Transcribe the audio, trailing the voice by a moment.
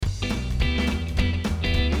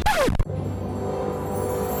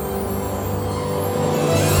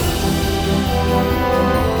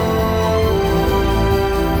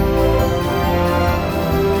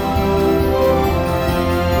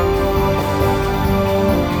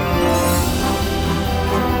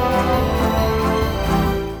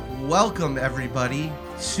Welcome, everybody,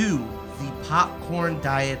 to the Popcorn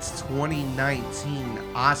Diet's 2019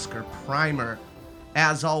 Oscar Primer.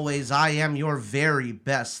 As always, I am your very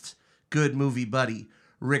best good movie buddy,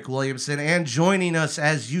 Rick Williamson, and joining us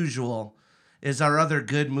as usual is our other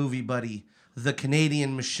good movie buddy, the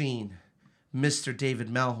Canadian Machine, Mr. David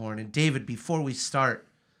Melhorn. And David, before we start,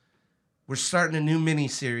 we're starting a new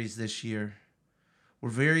miniseries this year. We're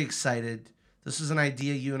very excited. This is an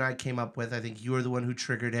idea you and I came up with. I think you were the one who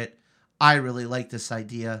triggered it. I really like this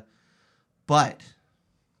idea. But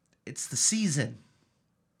it's the season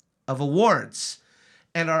of awards.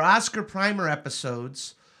 And our Oscar Primer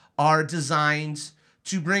episodes are designed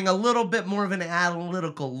to bring a little bit more of an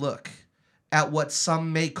analytical look at what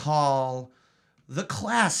some may call the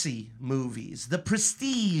classy movies, the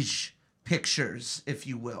prestige pictures, if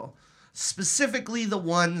you will. Specifically the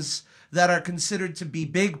ones that are considered to be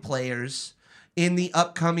big players in the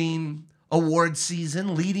upcoming award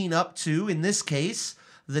season leading up to, in this case,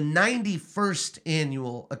 the 91st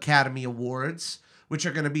Annual Academy Awards, which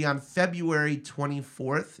are going to be on February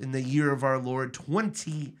 24th in the year of our Lord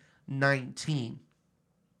 2019.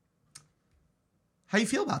 How you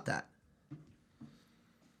feel about that?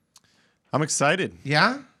 I'm excited.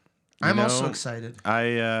 Yeah? I'm also excited.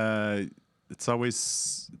 It's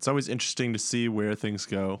always interesting to see where things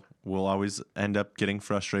go. We'll always end up getting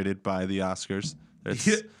frustrated by the Oscars. It's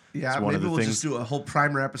maybe we'll just do a whole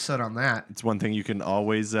primer episode on that. It's one thing you can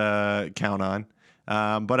always count on.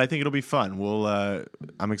 But I think it'll be fun.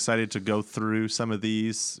 I'm excited to go through some of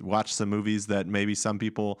these, watch some movies that maybe some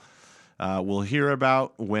people will hear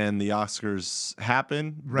about when the Oscars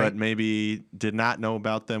happen, but maybe did not know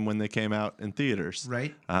about them when they came out in theaters.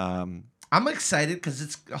 Right. I'm excited because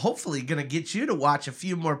it's hopefully going to get you to watch a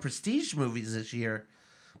few more prestige movies this year.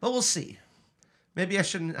 But we'll see. Maybe I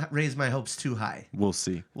shouldn't raise my hopes too high. We'll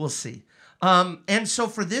see. We'll see. And so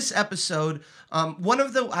for this episode,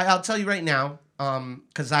 I'll tell you right now,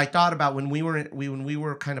 because I thought about when we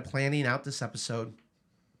were kind of planning out this episode,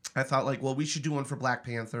 I thought we should do one for Black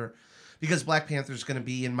Panther, because Black Panther is going to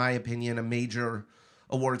be, in my opinion, a major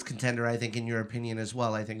awards contender. I think in your opinion as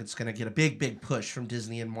well. I think it's going to get a big, big push from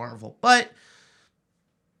Disney and Marvel. But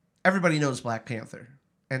everybody knows Black Panther.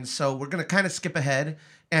 And so we're going to kind of skip ahead,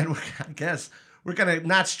 and we're going to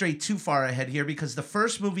not stray too far ahead here, because the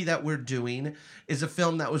first movie that we're doing is a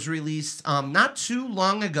film that was released not too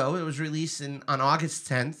long ago. It was released on August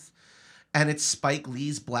 10th, and it's Spike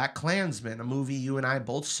Lee's Blackkklansman, a movie you and I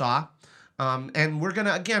both saw. And we're going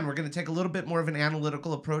to take a little bit more of an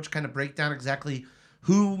analytical approach, kind of break down exactly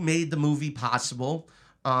who made the movie possible,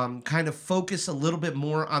 kind of focus a little bit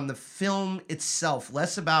more on the film itself,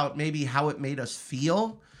 less about maybe how it made us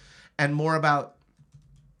feel, and more about,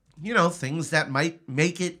 things that might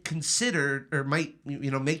make it considered, or might,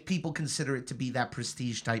 make people consider it to be that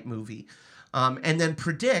prestige type movie. And then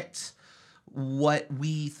predict what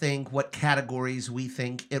we think, what categories we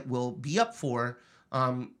think it will be up for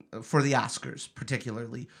the Oscars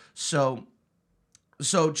particularly. So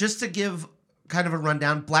just to give kind of a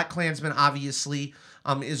rundown, Blackkklansman obviously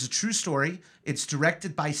is a true story. It's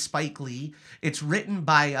directed by Spike Lee. It's written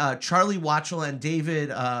by Charlie Watchell and David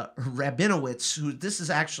Rabinowitz, who this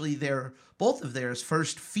is actually both of theirs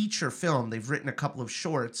first feature film. They've written a couple of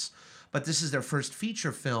shorts, but this is their first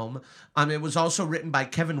feature film. It was also written by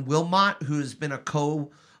Kevin Wilmot, who has been a co-writer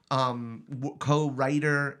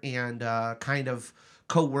and kind of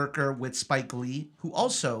co-worker with Spike Lee, who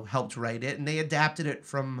also helped write it, and they adapted it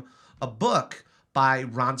from a book by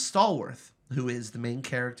Ron Stallworth, who is the main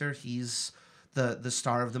character. He's the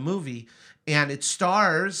star of the movie. And it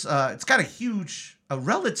stars, it's got a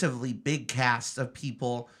relatively big cast of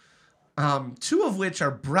people, two of which are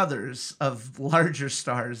brothers of larger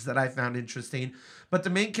stars that I found interesting. But the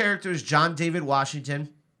main character is John David Washington,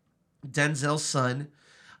 Denzel's son.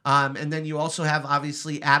 And then you also have,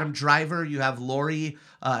 obviously, Adam Driver. You have Laura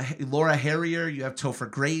Harrier. You have Topher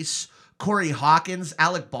Grace, Corey Hawkins.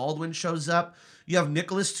 Alec Baldwin shows up. You have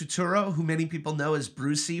Nicholas Turturro, who many people know as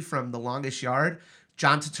Brucey from The Longest Yard,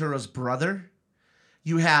 John Turturro's brother.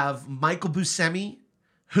 You have Michael Buscemi,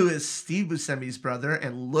 who is Steve Buscemi's brother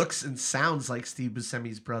and looks and sounds like Steve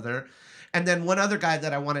Buscemi's brother. And then one other guy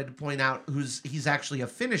that I wanted to point out, he's actually a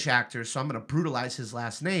Finnish actor, so I'm going to brutalize his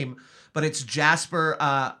last name, but it's Jasper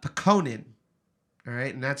Pekonen. All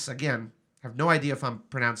right, and that's, again, I have no idea if I'm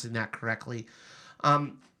pronouncing that correctly.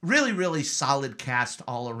 Really, really solid cast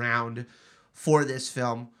all around for this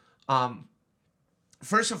film.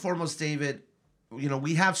 First and foremost, David,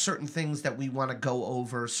 we have certain things that we want to go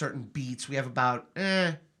over, certain beats. We have about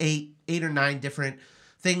eight or nine different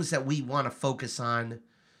things that we want to focus on.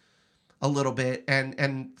 a little bit.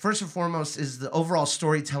 And first and foremost is the overall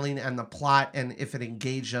storytelling and the plot and if it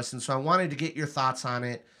engaged us. And so I wanted to get your thoughts on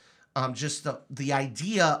it. Just the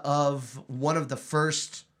idea of one of the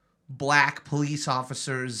first black police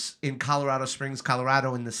officers in Colorado Springs,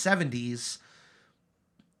 Colorado in the 70s,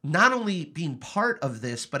 not only being part of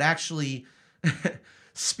this, but actually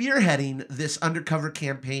spearheading this undercover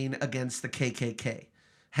campaign against the KKK,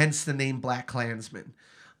 hence the name Blackkklansman.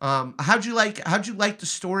 How'd you like the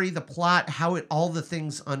story, the plot, how all the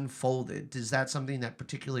things unfolded? Is that something that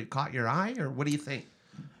particularly caught your eye, or what do you think?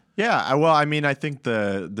 Yeah, well, I mean, I think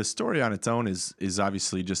the story on its own is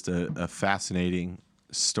obviously just a fascinating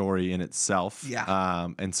story in itself. Yeah.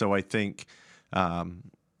 And so I think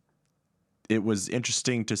it was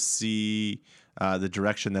interesting to see the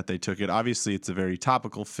direction that they took it. Obviously, it's a very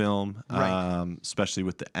topical film, Right. especially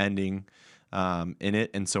with the ending in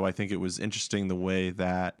it. And so I think it was interesting the way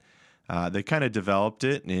that they kind of developed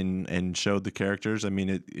it and showed the characters. I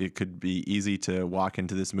mean, it could be easy to walk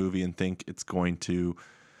into this movie and think it's going to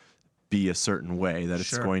be a certain way, that it's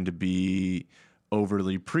Sure. going to be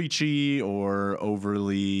overly preachy or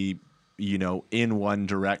overly, in one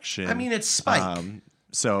direction. I mean, it's Spike.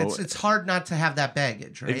 So it's hard not to have that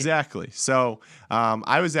baggage, right? exactly. So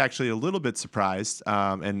I was actually a little bit surprised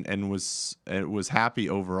and was happy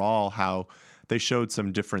overall how they showed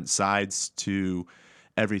some different sides to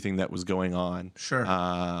everything that was going on. Sure.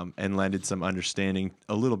 And lended some understanding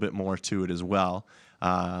a little bit more to it as well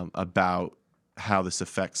about how this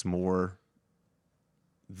affects more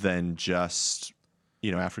than just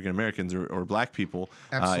African Americans or black people.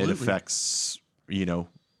 Absolutely. It affects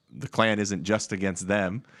the Klan isn't just against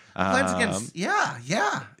them. Klan's against, yeah.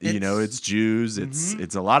 It's Jews.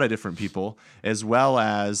 It's a lot of different people, as well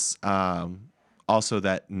as also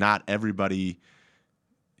that not everybody,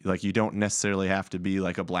 like, you don't necessarily have to be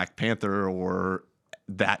like a Black Panther or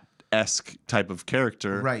that esque type of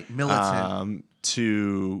character, Right, militant,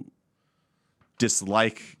 to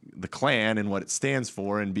dislike the Klan and what it stands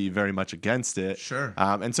for and be very much against it. Sure.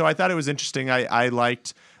 And so I thought it was interesting. I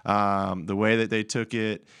liked the way that they took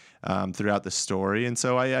it throughout the story, and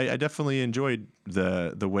so I definitely enjoyed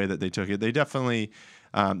the way that they took it. They definitely,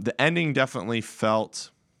 the ending definitely felt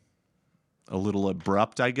a little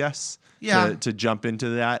abrupt, I guess. Yeah. To jump into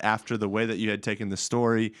that after the way that you had taken the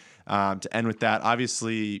story, to end with that.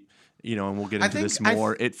 Obviously, and we'll get into this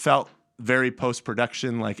more. It felt very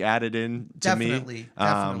post-production, like added in to me.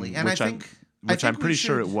 Definitely. And which I'm pretty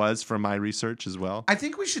sure it was from my research as well. I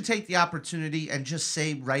think we should take the opportunity and just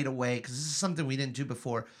say right away, because this is something we didn't do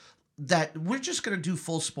before, that we're just going to do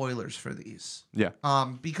full spoilers for these. Yeah.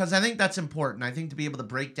 Because I think that's important. I think to be able to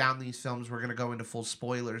break down these films, we're going to go into full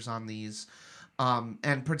spoilers on these.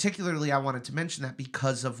 And particularly, I wanted to mention that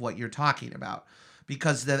because of what you're talking about.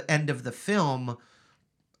 Because the end of the film,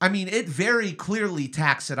 I mean, it very clearly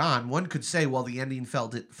tacks it on. One could say, well, the ending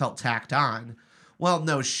felt tacked on. Well,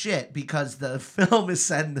 no shit, because the film is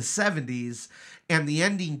set in the 70s, and the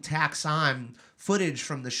ending tacks on footage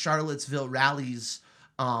from the Charlottesville rallies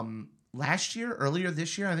earlier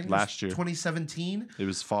this year, I think it last year, 2017. It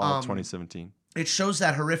was fall of 2017. It shows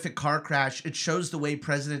that horrific car crash. It shows the way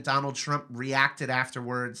President Donald Trump reacted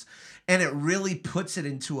afterwards, and it really puts it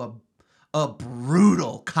into a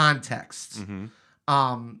brutal context. Mm-hmm.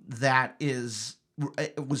 That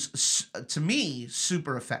it was, to me,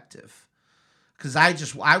 super effective. Because I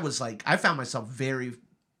found myself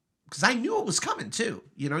because I knew it was coming too.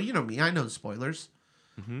 You know me, I know the spoilers.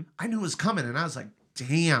 Mm-hmm. I knew it was coming, and I was like,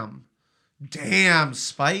 damn,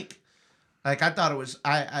 Spike. Like, I thought it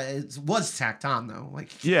was tacked on though.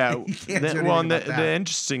 Like, yeah. you can't do anything about that. The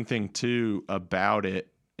interesting thing too about it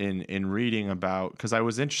in reading about, because I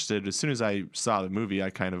was interested as soon as I saw the movie, I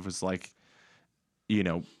kind of was like,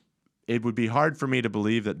 it would be hard for me to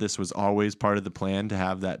believe that this was always part of the plan to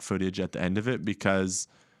have that footage at the end of it, because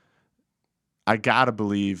I gotta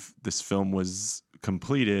believe this film was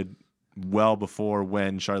completed well before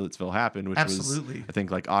when Charlottesville happened, which Absolutely. was, I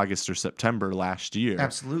think, like August or September last year.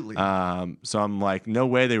 Absolutely. So I'm like, no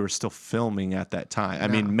way they were still filming at that time. I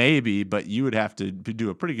No. mean, maybe, but you would have to do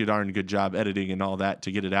a pretty darn good job editing and all that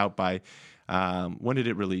to get it out by. When did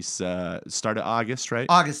it release? Start of August, right?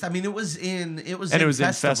 August. I mean, it was in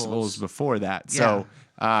festivals before that. Yeah.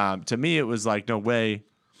 So to me, it was like, no way.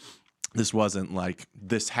 This wasn't like,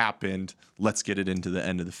 this happened, let's get it into the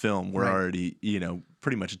end of the film. We're Right. already,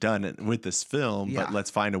 pretty much done with this film, Yeah. but let's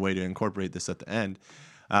find a way to incorporate this at the end.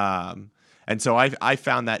 And so I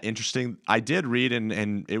found that interesting. I did read,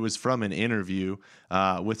 and it was from an interview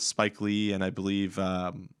with Spike Lee, and I believe,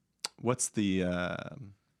 there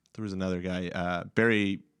was another guy,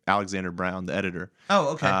 Barry Alexander Brown, the editor. Oh,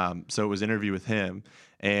 okay. So it was an interview with him,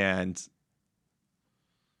 and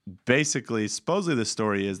basically, supposedly the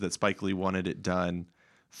story is that Spike Lee wanted it done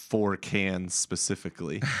for Cannes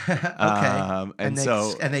specifically. Okay. And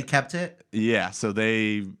so they kept it? yeah, so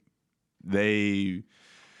they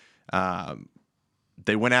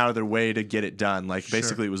went out of their way to get it done. Like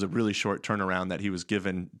basically, it was a really short turnaround that he was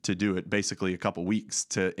given to do it. Basically, a couple weeks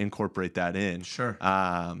to incorporate that in. Sure.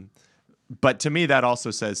 But to me, that also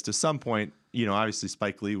says to some point, obviously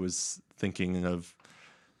Spike Lee was thinking of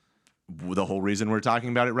the whole reason we're talking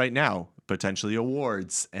about it right now, potentially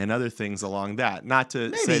awards and other things along that. Not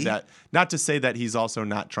to say that he's also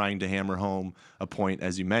not trying to hammer home a point,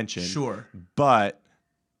 as you mentioned. Sure. But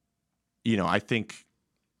I think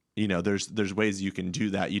there's ways you can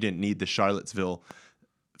do that. You didn't need the Charlottesville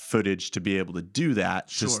footage to be able to do that,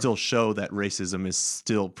 to still show that racism is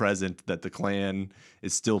still present, that the Klan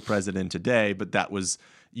is still present in today. But that was,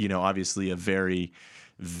 obviously a very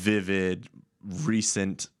vivid,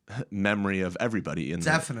 recent memory of everybody.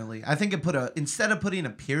 Definitely. I think it instead of putting a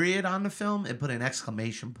period on the film, it put an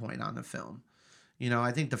exclamation point on the film.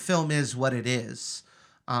 I think the film is what it is.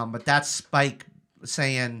 But that's Spike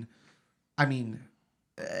saying,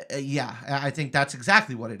 yeah, I think that's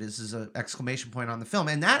exactly what it is an exclamation point on the film.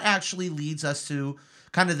 And that actually leads us to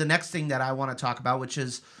kind of the next thing that I want to talk about, which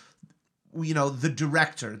is, the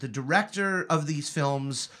director of these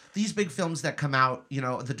films, these big films that come out.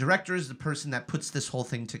 The director is the person that puts this whole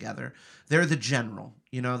thing together. They're the general.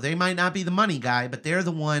 They might not be the money guy, but they're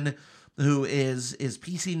the one who is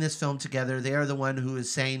piecing this film together. They're the one who is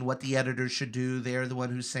saying what the editors should do. They're the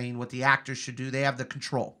one who's saying what the actors should do. They have the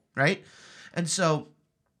control, right? And so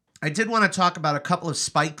I did want to talk about a couple of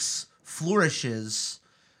Spike's flourishes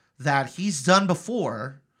that he's done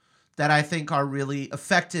before that I think are really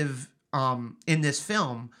effective in this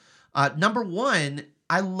film. Number one,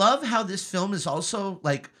 I love how this film is also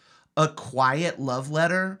like a quiet love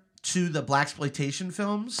letter to the blaxploitation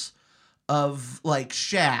films of like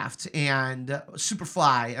Shaft and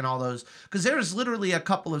Superfly and all those. Because there's literally a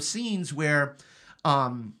couple of scenes where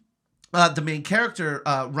the main character,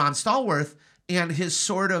 Ron Stallworth, and his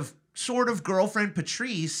sort of girlfriend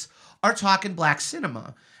Patrice are talking black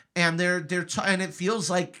cinema, and and it feels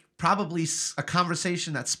like probably a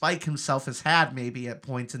conversation that Spike himself has had maybe at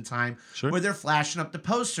points in time, where they're flashing up the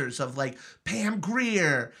posters of like Pam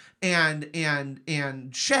Grier and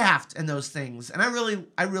Shaft and those things, and I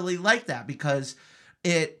really like that because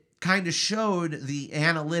it kind of showed the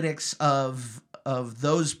analytics of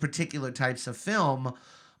those particular types of film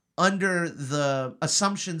under the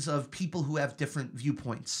assumptions of people who have different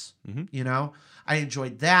viewpoints. Mm-hmm. I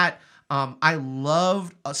enjoyed that. I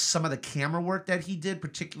loved some of the camera work that he did,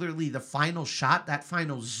 particularly the final shot, that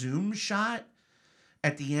final zoom shot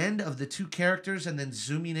at the end of the two characters and then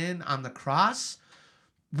zooming in on the cross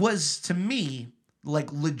was, to me,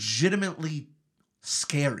 like legitimately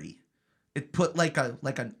scary. It put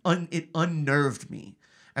it unnerved me.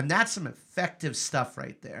 And that's some effective stuff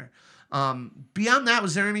right there. Beyond that,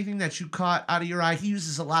 was there anything that you caught out of your eye? He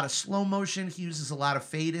uses a lot of slow motion. He uses a lot of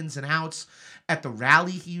fade ins and outs. At the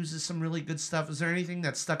rally, he uses some really good stuff. Is there anything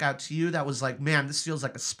that stuck out to you that was like, man, this feels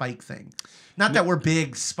like a Spike thing? Not that we're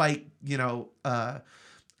big Spike,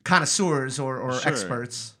 connoisseurs or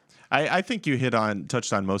experts. I think you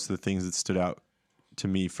touched on most of the things that stood out to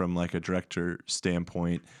me from like a director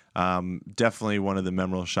standpoint. Definitely one of the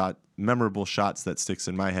memorable shots that sticks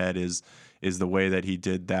in my head is the way that he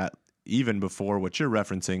did that, even before what you're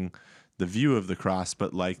referencing, the view of the cross,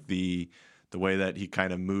 but like the way that he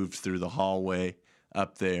kind of moved through the hallway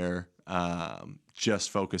up there, just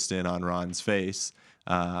focused in on Ron's face,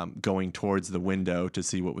 going towards the window to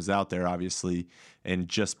see what was out there, obviously, and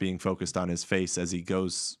just being focused on his face as he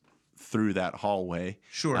goes through that hallway.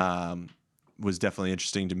 Sure. Was definitely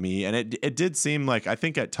interesting to me. And it did seem like, I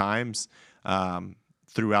think at times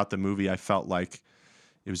throughout the movie, I felt like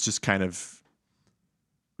it was just kind of,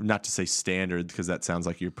 not to say standard because that sounds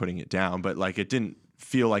like you're putting it down, but like it didn't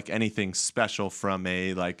feel like anything special from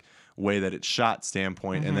a like way that it's shot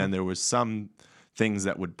standpoint. Mm-hmm. And then there was some things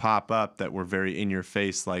that would pop up that were very in your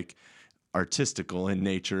face, like artistical in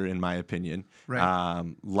nature, in my opinion. Right.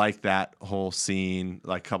 Like that whole scene,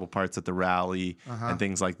 like a couple parts at the rally and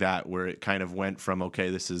things like that, where it kind of went from, okay,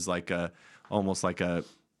 this is like almost like a,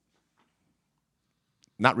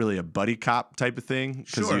 not really a buddy cop type of thing,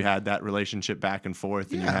 because you had that relationship back and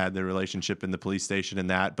forth, and you had the relationship in the police station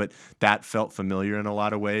and that, but that felt familiar in a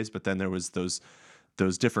lot of ways. But then there was those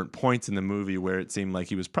different points in the movie where it seemed like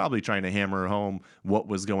he was probably trying to hammer home what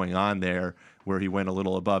was going on there, where he went a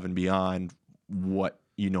little above and beyond what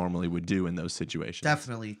you normally would do in those situations.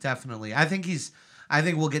 Definitely. I think I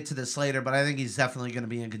think we'll get to this later, but I think he's definitely going to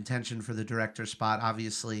be in contention for the director spot.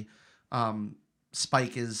 Obviously,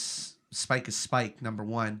 Spike is Spike number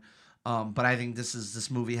one. But I think this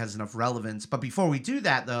movie has enough relevance. But before we do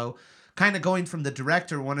that, though, kind of going from the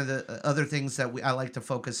director, one of the other things that I like to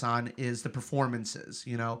focus on is the performances.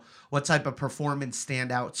 You know, what type of performance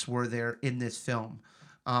standouts were there in this film?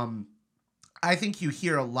 I think you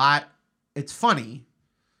hear a lot. It's funny,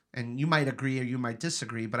 and you might agree or you might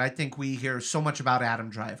disagree, but I think we hear so much about Adam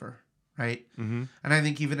Driver, right? Mm-hmm. And I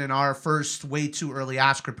think even in our first way too early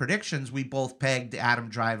Oscar predictions, we both pegged Adam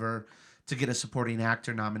Driver to get a supporting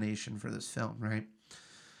actor nomination for this film, right?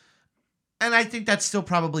 And I think that's still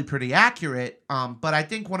probably pretty accurate. But I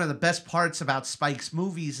think one of the best parts about Spike's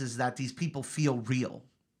movies is that these people feel real,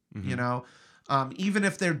 you know? Even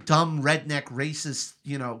if they're dumb, redneck, racist,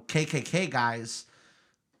 you know, KKK guys,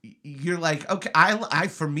 you're like, okay, I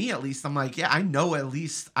for me at least, I'm like, yeah, I know at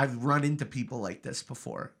least I've run into people like this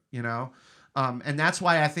before, you know? And that's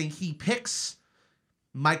why I think he picks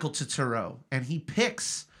Michael Turturro and he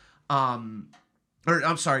picks, Nicholas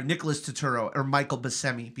Turturro or Michael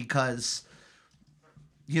Buscemi, because,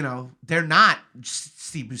 you know, they're not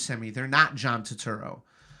Steve Buscemi, they're not John Turturro.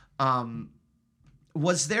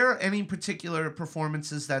 Was there any particular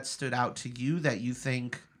performances that stood out to you that you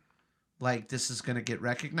think, like, this is going to get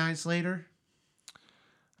recognized later?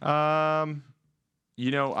 You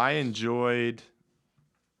know, I enjoyed.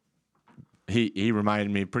 He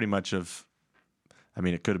reminded me pretty much of. I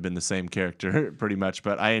mean, it could have been the same character pretty much,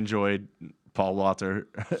 but I enjoyed Paul Walter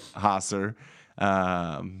Hauser.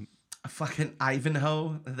 Fucking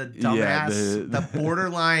Ivanhoe, the dumbass, the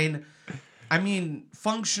borderline. I mean,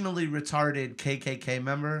 functionally retarded KKK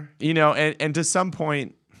member. You know, and to some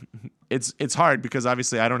point, it's hard because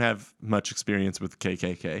obviously I don't have much experience with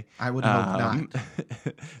KKK. I would hope not.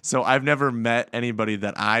 So I've never met anybody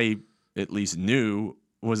that I at least knew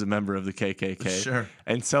was a member of the KKK. Sure.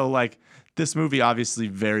 And so, like, this movie obviously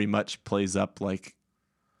very much plays up like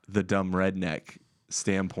the dumb redneck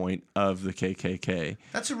standpoint of the KKK.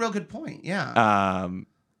 That's a real good point. Yeah.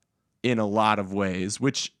 In a lot of ways,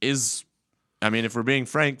 which is. I mean, if we're being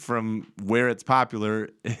frank, from where it's popular,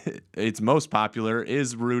 its most popular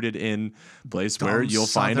is rooted in a place where you'll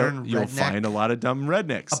find a lot of dumb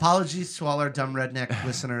rednecks. Apologies to all our dumb redneck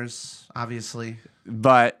listeners, obviously.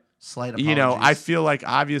 But slight apologies. You know, I feel like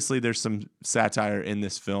obviously there's some satire in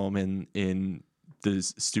this film, and in the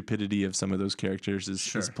stupidity of some of those characters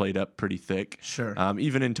is played up pretty thick. Sure.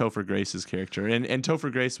 Even in Topher Grace's character, and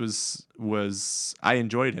Topher Grace was I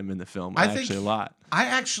enjoyed him in the film actually a lot.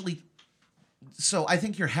 So I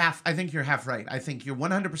think you're half right. I think you're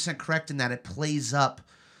 100% correct in that it plays up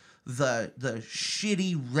the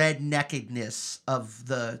shitty redneckedness of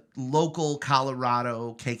the local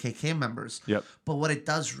Colorado KKK members. Yep. But what it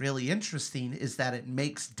does really interesting is that it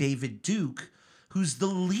makes David Duke, who's the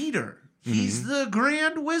leader, he's the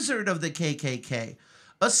grand wizard of the KKK,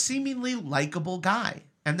 a seemingly likable guy.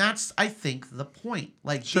 And that's, I think, the point.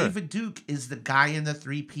 Like, David Duke is the guy in the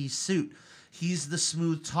three-piece suit. He's the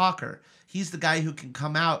smooth talker. He's the guy who can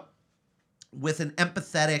come out with an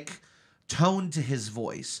empathetic tone to his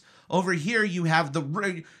voice. Over here, you have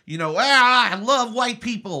I love white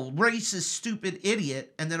people, racist, stupid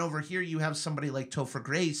idiot. And then over here, you have somebody like Topher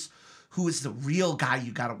Grace, who is the real guy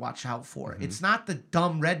you got to watch out for. Mm-hmm. It's not the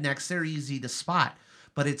dumb rednecks. They're easy to spot.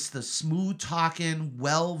 But it's the smooth-talking,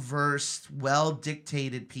 well-versed,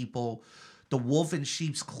 well-dictated people, the wolf in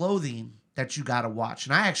sheep's clothing, that you got to watch.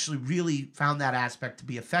 And I actually really found that aspect to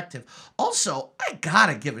be effective. Also, I got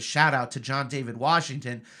to give a shout out to John David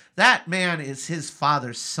Washington. That man is his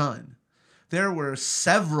father's son. There were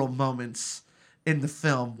several moments in the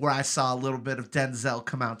film where I saw a little bit of Denzel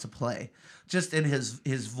come out to play. Just in his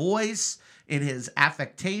voice, in his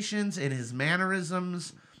affectations, in his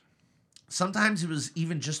mannerisms. Sometimes it was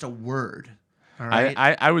even just a word. All right?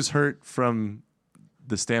 I was hurt from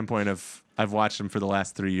the standpoint of I've watched him for the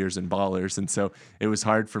last 3 years in Ballers, and so it was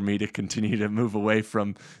hard for me to continue to move away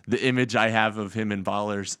from the image I have of him in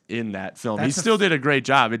Ballers in that film. He still did a great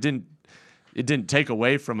job. It didn't take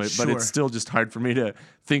away from it, but it's still just hard for me to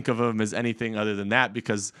think of him as anything other than that,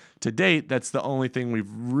 because to date, that's the only thing we've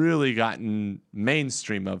really gotten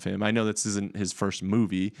mainstream of him. I know this isn't his first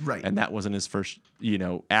movie, right, and that wasn't his first,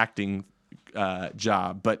 acting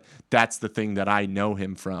job, but that's the thing that I know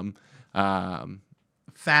him from.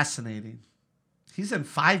 Fascinating. He's in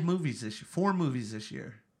 4 movies this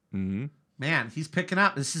year. Mm-hmm. Man, he's picking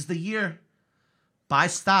up. This is the year. Buy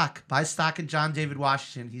stock in John David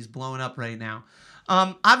Washington. He's blowing up right now.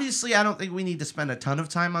 Obviously, I don't think we need to spend a ton of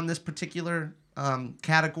time on this particular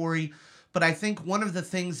category, But I think one of the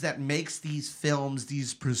things that makes these films,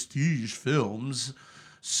 these prestige films,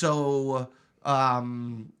 so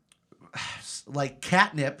like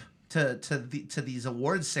catnip to these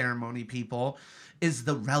award ceremony people is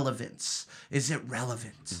the relevance. Is it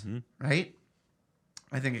relevant? Right?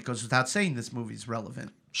 I think it goes without saying this movie's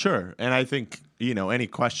relevant. Sure. And I think, any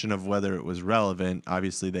question of whether it was relevant,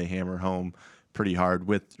 obviously they hammer home pretty hard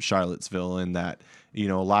with Charlottesville in that,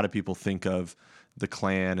 a lot of people think of the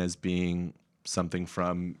Klan as being something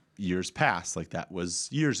from years past, like that was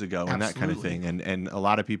years ago and that kind of thing. And a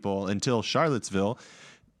lot of people, until Charlottesville,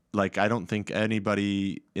 like I don't think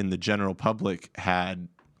anybody in the general public had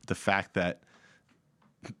the fact that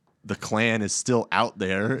the Klan is still out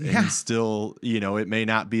there and still, it may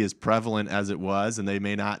not be as prevalent as it was, and they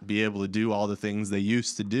may not be able to do all the things they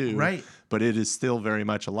used to do. Right. But it is still very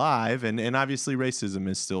much alive, and obviously racism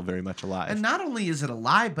is still very much alive. And not only is it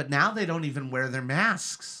alive, but now they don't even wear their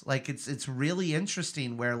masks. Like it's really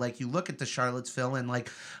interesting where like you look at the Charlottesville and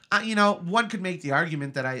like, one could make the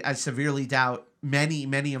argument that I severely doubt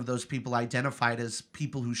many of those people identified as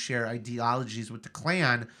people who share ideologies with the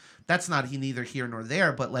Klan. That's not neither here nor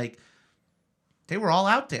there, but like they were all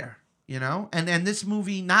out there, And this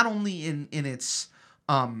movie, not only in its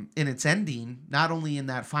ending, not only in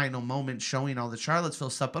that final moment showing all the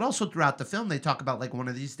Charlottesville stuff, but also throughout the film, they talk about like one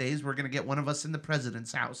of these days we're gonna get one of us in the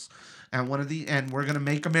president's house, and we're gonna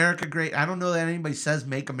make America great. I don't know that anybody says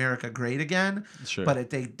 "Make America Great Again," sure.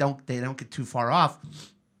 But they don't get too far off.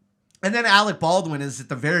 And then Alec Baldwin is at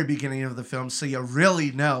the very beginning of the film, so you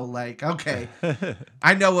really know, like, okay,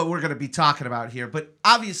 I know what we're going to be talking about here. But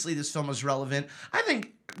obviously this film is relevant. I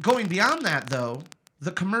think going beyond that, though, the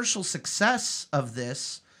commercial success of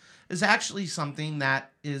this is actually something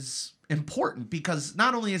that is important because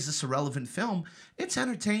not only is this a relevant film, it's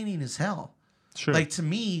entertaining as hell. Sure. Like, to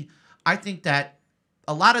me, I think that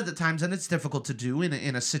a lot of the times, and it's difficult to do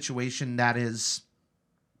in a situation that is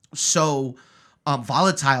so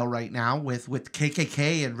volatile right now with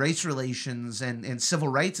KKK and race relations and civil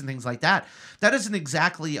rights and things like that. That isn't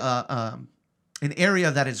exactly an area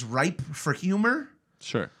that is ripe for humor.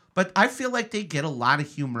 Sure. But I feel like they get a lot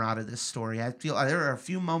of humor out of this story. I feel there are a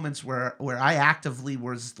few moments where I actively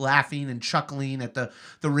was laughing and chuckling at the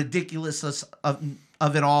ridiculousness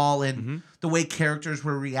of it all and the way characters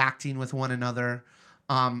were reacting with one another.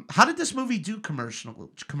 How did this movie do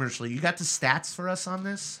commercially? You got the stats for us on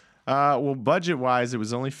this? Well, budget-wise, it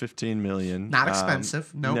was only $15 million. Not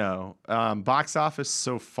expensive. No. Box office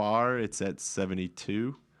so far, it's at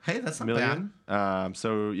 $72 Hey, that's not million. bad.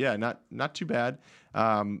 So yeah, not too bad.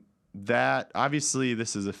 That obviously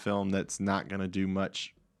this is a film that's not going to do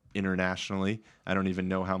much internationally. I don't even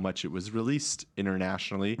know how much it was released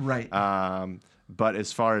internationally. Right. But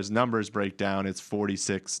as far as numbers break down, it's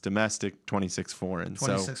 46 domestic, 26 foreign.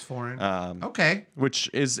 26 foreign. Okay. Which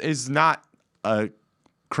is not a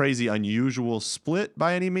crazy unusual split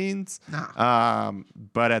by any means. No.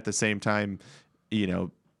 But at the same time,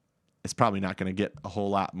 it's probably not going to get a whole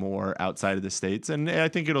lot more outside of the States. And I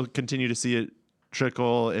think it'll continue to see it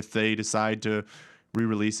trickle if they decide to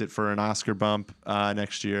re-release it for an Oscar bump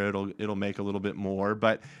next year. It'll make a little bit more.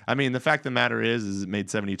 But I mean, the fact of the matter is it made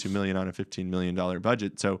 $72 million on a $15 million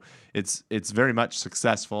budget. So it's very much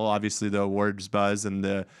successful. Obviously, the awards buzz and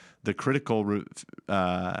the critical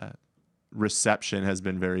reception has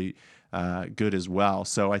been very good as well.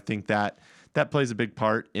 So I think that plays a big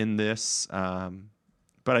part in this.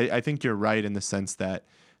 But I think you're right in the sense that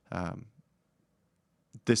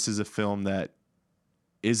this is a film that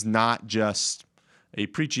is not just a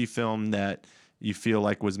preachy film that you feel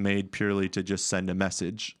like was made purely to just send a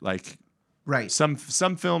message. Like, right. Some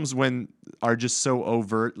films are just so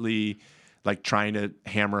overtly like trying to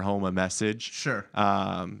hammer home a message. Sure.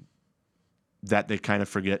 That they kind of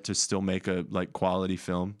forget to still make a quality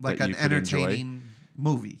film, like that an you could entertaining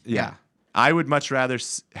movie. Yeah. I would much rather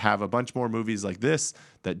have a bunch more movies like this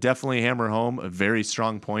that definitely hammer home a very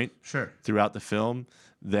strong point throughout the film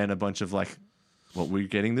than a bunch of what we're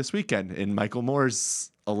getting this weekend in Michael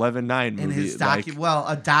Moore's 11/9 movie. In his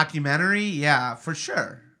a documentary, yeah, for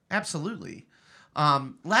sure, absolutely.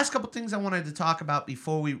 Last couple things I wanted to talk about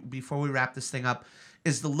before we wrap this thing up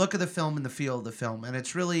is the look of the film and the feel of the film, and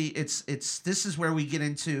it's really this is where we get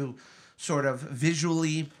into sort of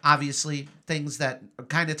visually, obviously, things that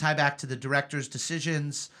kind of tie back to the director's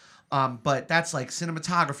decisions. But that's like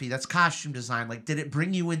cinematography, that's costume design. Like, did it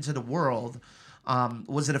bring you into the world?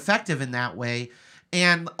 Was it effective in that way?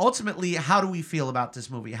 And ultimately, how do we feel about this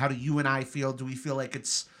movie? How do you and I feel? Do we feel like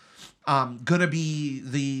it's gonna be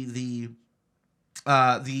the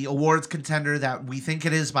awards contender that we think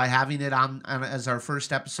it is by having it on as our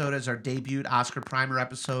first episode, as our debut Oscar Primer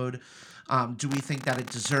episode? Do we think that it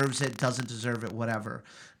deserves it, doesn't deserve it, whatever?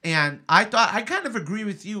 And I kind of agree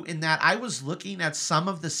with you in that I was looking at some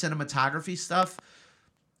of the cinematography stuff,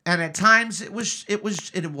 and at times it was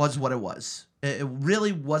what it was. It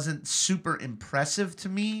really wasn't super impressive to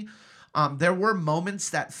me. There were moments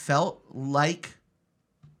that felt like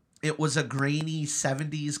it was a grainy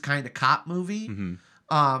 70s kind of cop movie.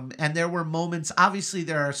 And there were moments, obviously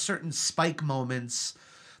there are certain spike moments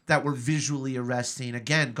that were visually arresting.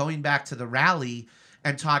 Again, going back to the rally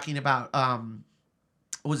and talking about,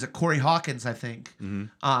 was it Corey Hawkins, I think,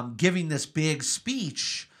 giving this big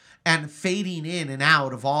speech and fading in and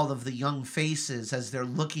out of all of the young faces as they're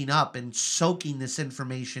looking up and soaking this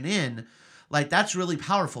information in. Like, that's really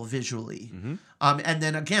powerful visually. And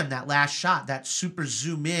then again, that last shot, that super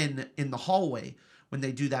zoom in the hallway, when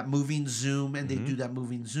they do that moving zoom and they do that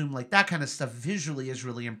moving zoom, like that kind of stuff visually is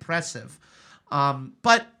really impressive.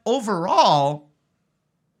 But overall,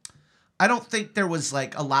 I don't think there was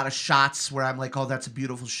like a lot of shots where I'm like, oh, that's a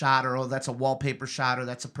beautiful shot, or oh, that's a wallpaper shot, or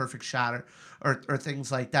that's a perfect shot, or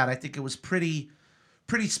things like that. I think it was pretty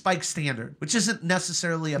Spike standard, which isn't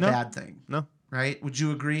necessarily a bad thing. No. Right? Would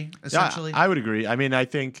you agree, essentially? Yeah, I would agree. I mean, I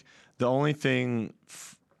think the only thing,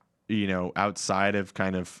 outside of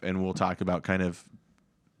kind of, and we'll talk about kind of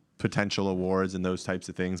potential awards and those types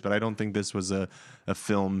of things, but I don't think this was a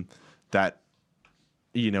film that,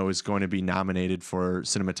 is going to be nominated for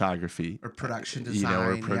cinematography. Or production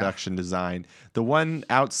design. Design. The one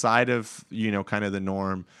outside of, kind of the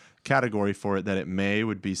norm category for it that it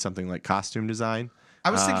would be something like costume design. I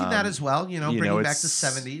was thinking that as well, bringing back the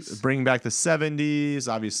 70s. Bringing back the 70s,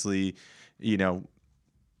 obviously,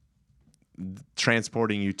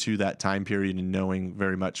 transporting you to that time period and knowing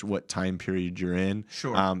very much what time period you're in.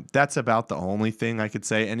 Sure. That's about the only thing I could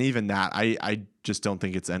say. And even that, I just don't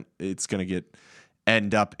think it's going to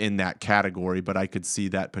end up in that category, but I could see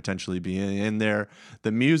that potentially being in there.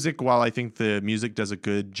 The music, while I think the music does a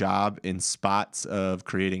good job in spots of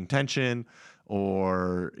creating tension,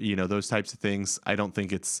 or, those types of things, I don't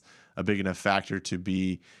think it's a big enough factor to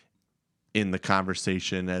be in the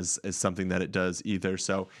conversation as something that it does either.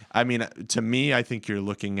 So, I mean, to me, I think you're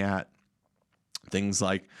looking at things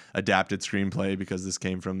like adapted screenplay, because this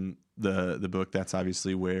came from the book. That's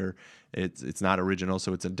obviously where it's not original,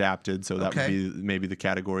 so it's adapted. So that would be maybe the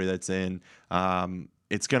category that's in.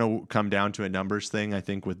 It's going to come down to a numbers thing, I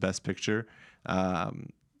think, with Best Picture.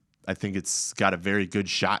 I think it's got a very good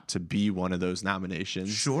shot to be one of those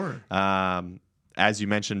nominations. Sure. As you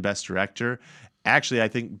mentioned, Best Director. Actually, I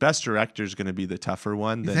think Best Director is going to be the tougher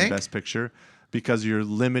one than Best Picture, because you're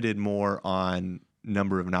limited more on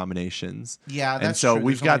number of nominations. Yeah, that's and so true.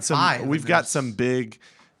 we've got some big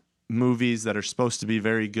movies that are supposed to be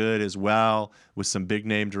very good as well, with some big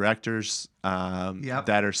name directors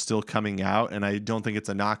that are still coming out. And I don't think it's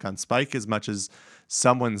a knock on Spike as much as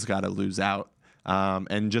someone's got to lose out.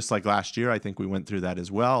 And just like last year, I think we went through that as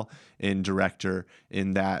well in director,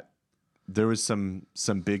 in that there was some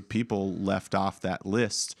big people left off that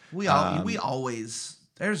list.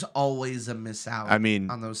 There's always a miss out. I mean,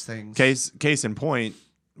 on those things. Case in point,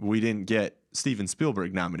 we didn't get Steven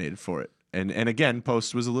Spielberg nominated for it. And again,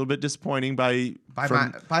 Post was a little bit disappointing by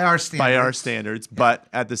our standards. Yeah. But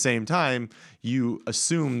at the same time, you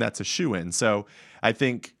assume that's a shoo-in. So I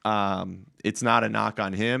think it's not a knock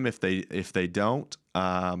on him if they don't.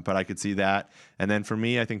 But I could see that. And then for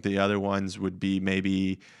me, I think the other ones would be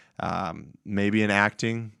maybe in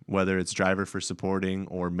acting, whether it's Driver for supporting,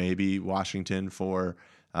 or maybe Washington for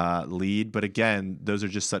lead. But again, those are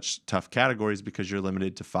just such tough categories because you're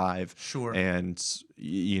limited to 5. Sure. And,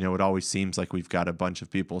 it always seems like we've got a bunch of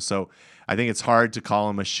people. So I think it's hard to call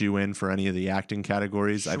them a shoe-in for any of the acting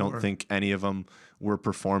categories. Sure. I don't think any of them were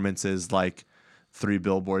performances like 3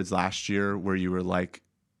 Billboards last year, where you were like,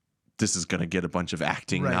 this is going to get a bunch of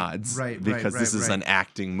acting nods because this is an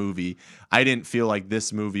acting movie. I didn't feel like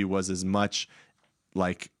this movie was as much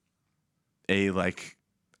like a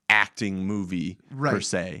acting movie per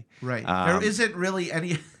se. Right. There isn't really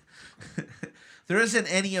any there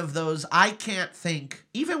isn't any of those. I can't think,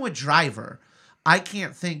 even with Driver, I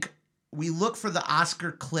can't think. We look for the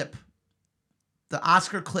Oscar clip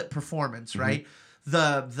performance, right?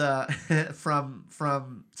 The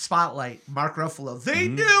from Spotlight, Mark Ruffalo. They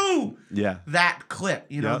knew that clip,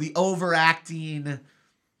 the overacting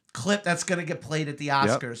clip that's going to get played at the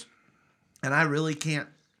Oscars. And I really can't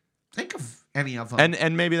think of any of them.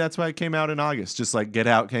 And maybe that's why it came out in August, just like Get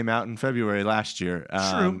Out came out in February last year.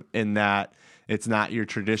 True. In that it's not your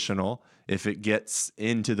traditional. if it gets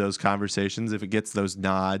into those conversations, if it gets those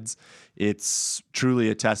nods, it's truly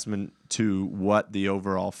a testament to what the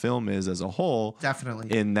overall film is as a whole.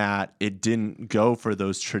 Definitely. In that it didn't go for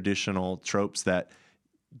those traditional tropes that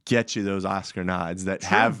get you those Oscar nods that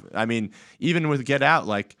have, I mean, even with Get Out,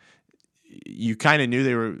 like you kind of knew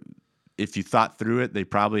they were, if you thought through it, they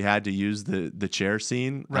probably had to use the chair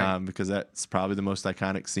scene, right. Because that's probably the most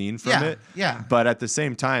iconic scene from it. Yeah. But at the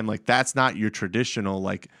same time, like that's not your traditional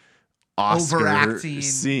like Oscar overacting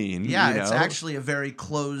scene. Yeah, it's actually a very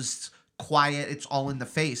closed, quiet. It's all in the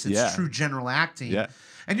face. It's true general acting. Yeah.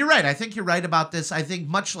 And you're right. I think you're right about this. I think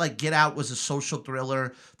much like Get Out was a social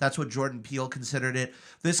thriller. That's what Jordan Peele considered it.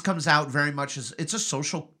 This comes out very much as it's a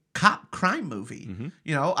social cop crime movie. Mm-hmm.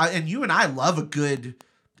 You know, and you and I love a good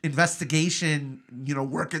investigation, you know,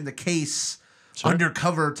 working the case,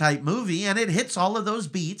 undercover type movie. And it hits all of those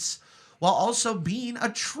beats while also being a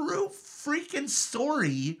true freaking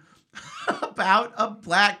story about a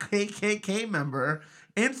black KKK member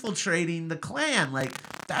infiltrating the Klan. Like,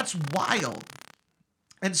 that's wild.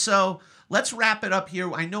 And so let's wrap it up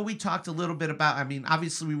here. I know we talked a little bit about, I mean,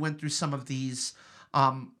 obviously we went through some of these.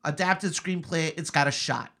 Adapted screenplay, it's got a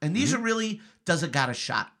shot. And these are really, does it got a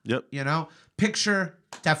shot? Yep. You know? Picture,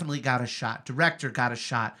 definitely got a shot. Director, got a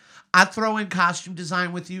shot. I'd throw in costume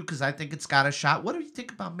design with you because I think it's got a shot. What do you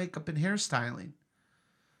think about makeup and hairstyling?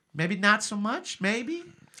 Maybe not so much, maybe?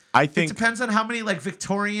 I think it depends on how many like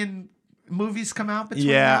Victorian movies come out between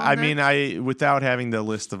yeah, now and I then. mean, without having the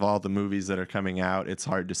list of all the movies that are coming out, it's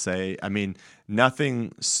hard to say. I mean,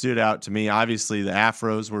 nothing stood out to me. Obviously, the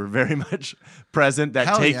afros were very much present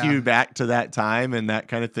that take you back to that time and that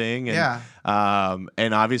kind of thing. And,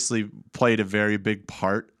 and obviously played a very big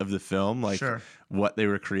part of the film, like what they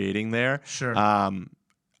were creating there.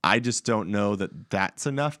 I just don't know that that's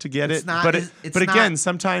enough to get it. But again,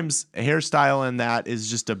 sometimes hairstyle in that is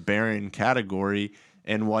just a barren category.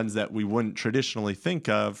 And ones that we wouldn't traditionally think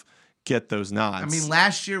of get those nods. I mean,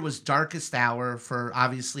 last year was Darkest Hour for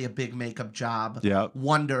obviously a big makeup job. Yeah.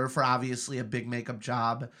 Wonder for obviously a big makeup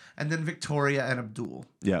job. And then Victoria and Abdul.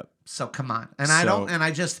 Yeah. So come on. And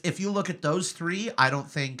if you look at those three, I don't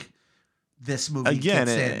think this movie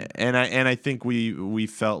fits in. And I think we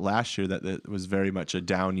felt last year that it was very much a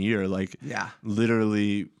down year. Like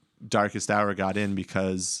literally Darkest Hour got in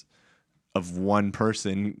because of one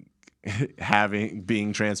person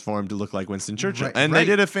being transformed to look like Winston Churchill. They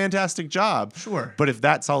did a fantastic job. But if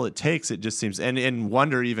that's all it takes, it just seems and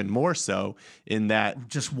Wonder even more so in that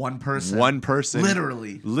just one person.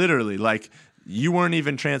 Literally like you weren't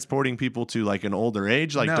even transporting people to like an older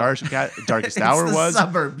age like Darkest Hour was.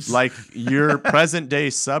 Suburbs. Like your present day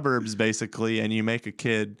suburbs basically, and you make a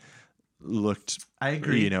kid looked I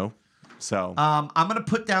agree. You know. So I'm gonna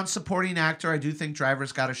put down supporting actor. I do think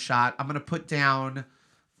Driver's got a shot. I'm gonna put down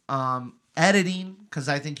editing, because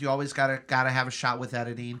I think you always gotta have a shot with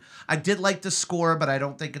editing. I did like the score, but I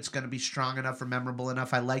don't think it's gonna be strong enough or memorable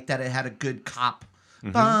enough. I like that it had a good cop.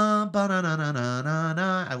 I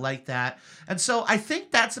like that. And so I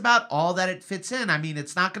think that's about all that it fits in. I mean,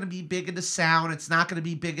 it's not gonna be big into sound. It's not gonna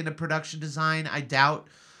be big into production design, I doubt.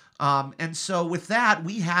 And so with that,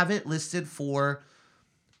 we have it listed for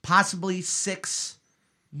possibly 6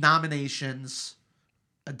 nominations.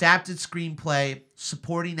 Adapted screenplay,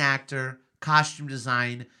 supporting actor, costume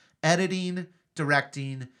design, editing,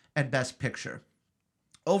 directing, and best picture.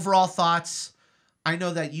 Overall thoughts, I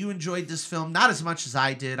know that you enjoyed this film, not as much as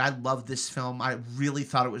I did. I loved this film. I really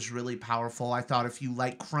thought it was really powerful. I thought if you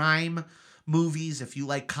like crime movies, if you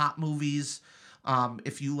like cop movies,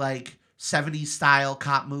 if you like 70s style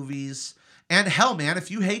cop movies, and hell, man,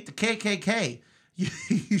 if you hate the KKK,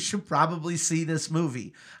 you should probably see this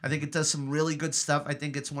movie. I think it does some really good stuff. I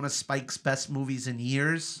think it's one of Spike's best movies in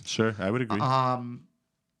years. Sure, I would agree.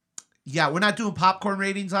 Yeah, we're not doing popcorn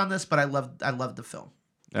ratings on this, but I love the film.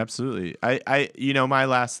 Absolutely. I my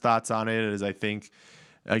last thoughts on it is I think,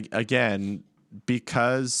 again,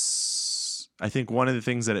 because I think one of the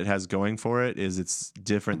things that it has going for it is it's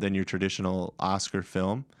different than your traditional Oscar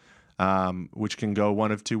film, which can go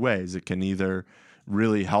one of two ways. It can either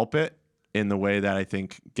really help it in the way that I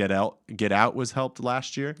think Get Out was helped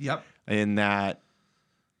last year. Yep. In that,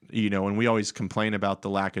 and we always complain about the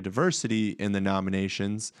lack of diversity in the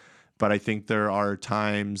nominations, but I think there are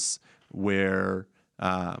times where,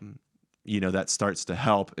 that starts to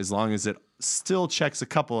help as long as it still checks a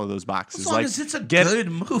couple of those boxes. As long as it's a good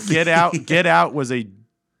movie. Get Out was a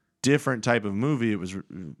different type of movie. It was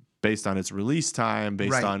based on its release time,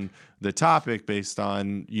 based on the topic, based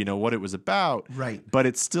on, what it was about. Right. But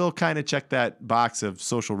it still kind of checked that box of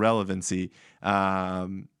social relevancy.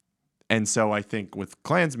 And And so I think with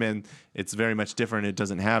Klansman, it's very much different. It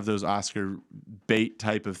doesn't have those Oscar bait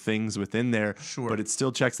type of things within there, Sure. but it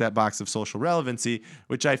still checks that box of social relevancy,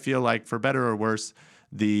 which I feel like, for better or worse,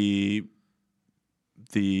 the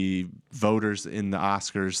voters in the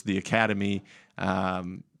Oscars, the Academy,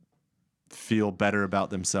 feel better about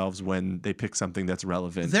themselves when they pick something that's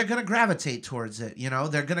relevant. They're going to gravitate towards it, you know?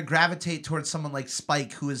 They're going to gravitate towards someone like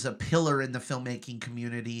Spike, who is a pillar in the filmmaking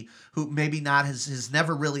community, who maybe not has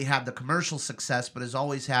never really had the commercial success, but has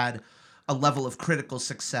always had a level of critical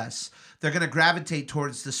success. They're going to gravitate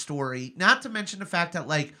towards the story, not to mention the fact that,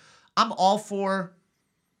 like, I'm all for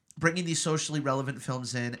bringing these socially relevant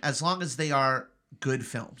films in as long as they are good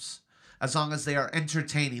films. As long as they are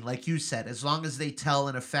entertaining, like you said, as long as they tell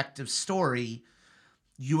an effective story,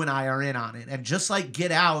 you and I are in on it. And just like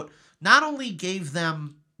Get Out, not only gave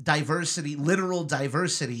them diversity, literal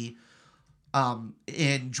diversity,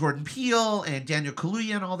 in Jordan Peele and Daniel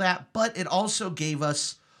Kaluuya and all that, but it also gave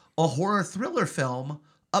us a horror thriller film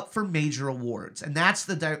up for major awards. And that's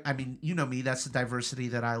you know me, that's the diversity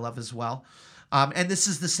that I love as well. And this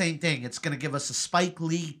is the same thing. It's going to give us a Spike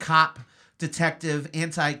Lee cop detective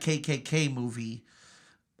anti-KKK movie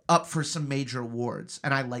up for some major awards,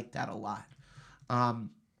 and I like that a lot.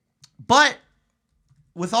 But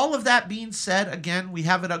with all of that being said, again, we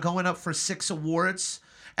have it going up for 6 awards,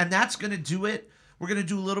 and that's going to do it. We're going to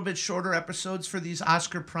do a little bit shorter episodes for these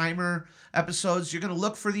Oscar Primer episodes. You're going to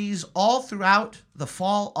look for these all throughout the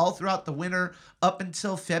fall, all throughout the winter, up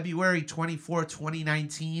until February 24,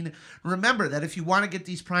 2019. Remember that if you want to get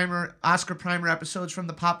these Oscar Primer episodes from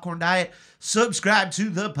the Popcorn Diet, subscribe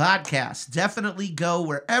to the podcast. Definitely go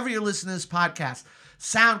wherever you're listening to this podcast.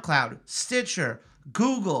 SoundCloud, Stitcher,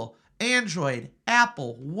 Google, Android,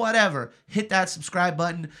 Apple, whatever. Hit that subscribe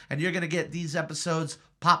button, and you're going to get these episodes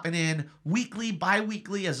popping in weekly,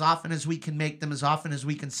 bi-weekly, as often as we can make them, as often as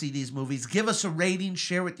we can see these movies. Give us a rating,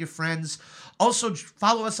 share with your friends. Also,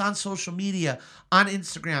 follow us on social media, on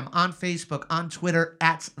Instagram, on Facebook, on Twitter,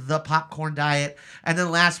 at The Popcorn Diet. And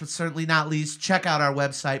then last but certainly not least, check out our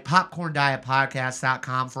website,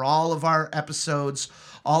 popcorndietpodcast.com, for all of our episodes,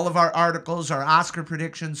 all of our articles, our Oscar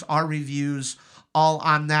predictions, our reviews, all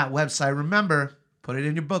on that website. Remember, put it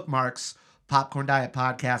in your bookmarks,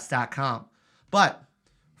 popcorndietpodcast.com. But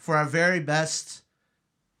for our very best,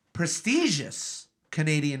 prestigious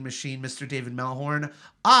Canadian machine, Mr. David Melhorn,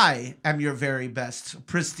 I am your very best,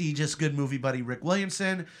 prestigious good movie buddy, Rick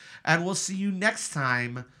Williamson, and we'll see you next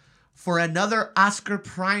time for another Oscar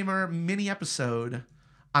Primer mini episode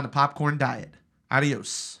on the Popcorn Diet.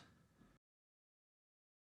 Adios.